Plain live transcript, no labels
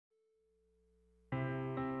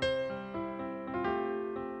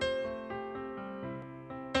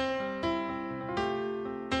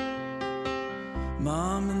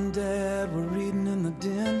Mom and Dad were reading in the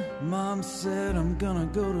den. Mom said, I'm gonna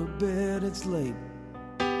go to bed, it's late.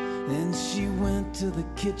 Then she went to the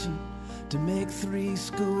kitchen to make 3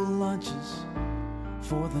 school lunches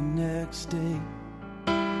for the next day.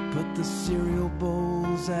 Put the cereal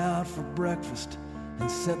bowls out for breakfast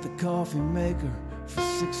and set the coffee maker for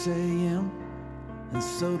 6 a.m. and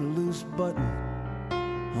sewed a loose button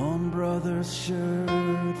on brother's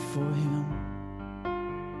shirt for him.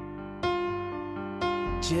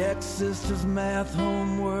 Checked sister's math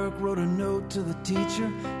homework, wrote a note to the teacher,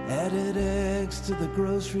 added eggs to the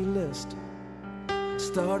grocery list.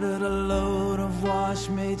 Started a load of wash,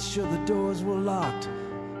 made sure the doors were locked,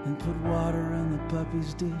 and put water in the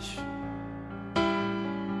puppy's dish.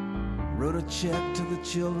 Wrote a check to the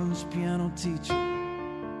children's piano teacher,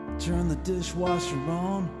 turned the dishwasher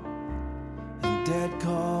on, and Dad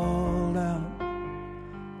called out,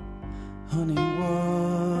 honey,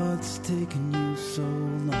 what's taking you so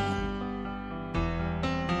long?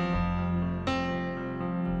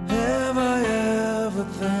 Have I ever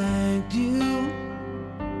thanked you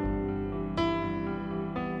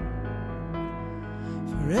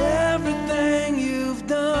for everything you've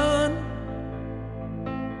done?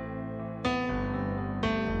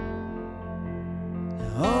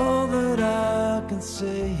 Now all that I can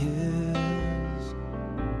say is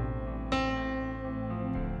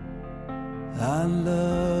I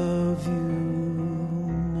love you,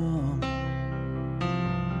 Mom.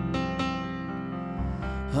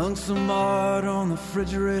 Hung some art on the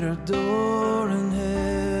refrigerator door and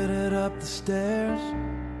headed up the stairs.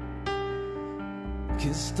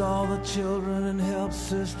 Kissed all the children and helped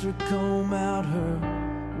sister comb out her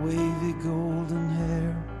wavy golden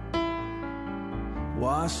hair.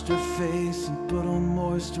 Washed her face and put on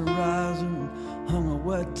moisturizer and hung a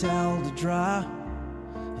wet towel to dry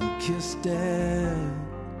and kissed Dad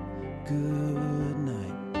good night.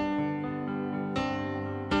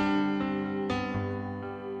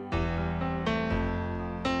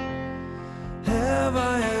 Have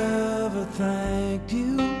I ever thanked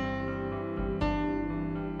you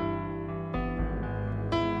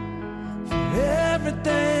for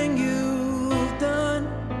everything you've done?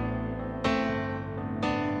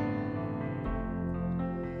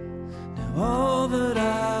 Now all that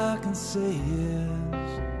I can say is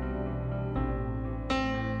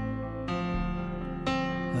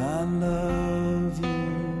I love you,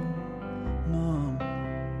 Mom.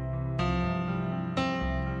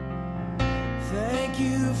 Thank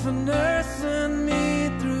you for nursing me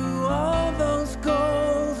through all those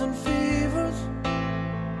colds and fevers.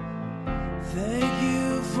 Thank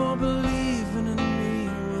you for believing in me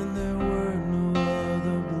when there were no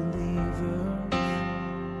other believers.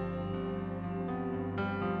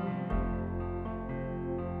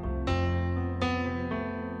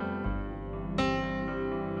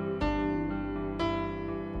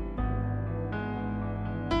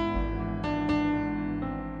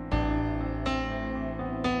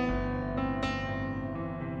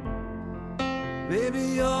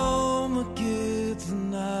 Baby, all my kids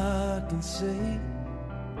and I can say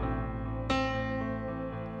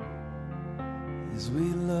is we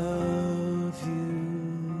love you,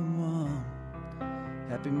 Mom.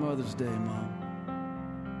 Happy Mother's Day, Mom.